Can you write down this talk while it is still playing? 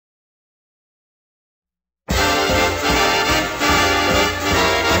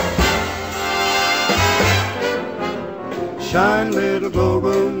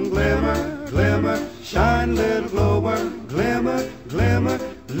little glowworm, glimmer, glimmer,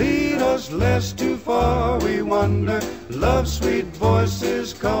 lead us lest too far we wander. Love's sweet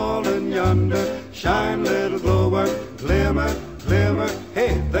voices calling yonder. Shine, little glowworm, glimmer, glimmer,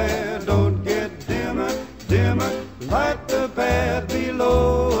 hey there, don't get dimmer, dimmer. Light the path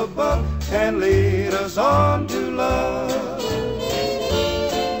below, above, and lead us on to love.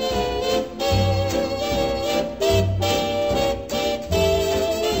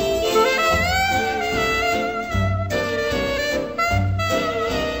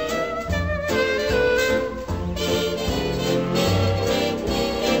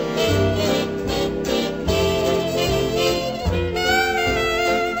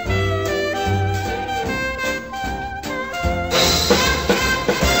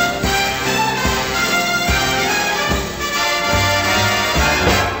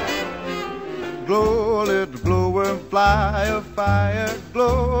 Glow, little glowworm, fly a fire,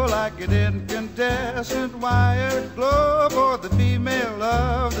 glow like an incandescent wire. Glow for the female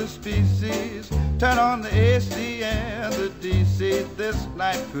of the species. Turn on the AC and the DC. This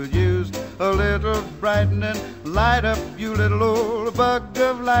night could use a little brightnin'. Light up, you little old bug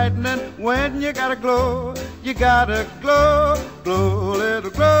of lightning. When you gotta glow, you gotta glow. Glow, little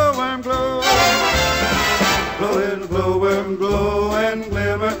glowworm, glow. Glow, little glowworm, glow and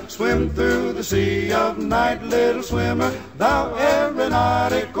glimmer. Swim through the sea of night, little swimmer. Thou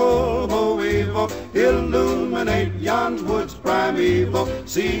aeronautical, boll, weevil, illuminate yon woods primeval.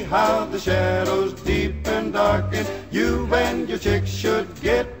 See how the shadows deep and darken. You and your chick should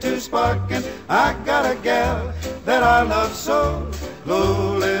get to sparkin'. I got a gal that I love so.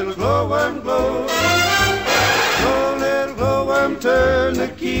 Glow, little glowworm, glow. Glow, little glowworm, turn the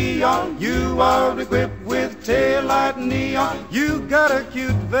key on. You are equipped with tail light neon. You got a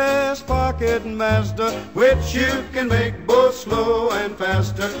cute vest pocket master, which you can make both slow and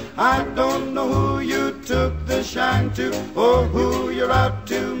faster. I don't know who you took the shine to, or who you're out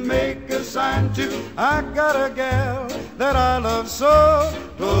to make a sign to. I got a gal that I love so.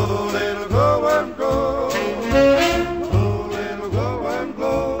 Glow, little glowworm, glow.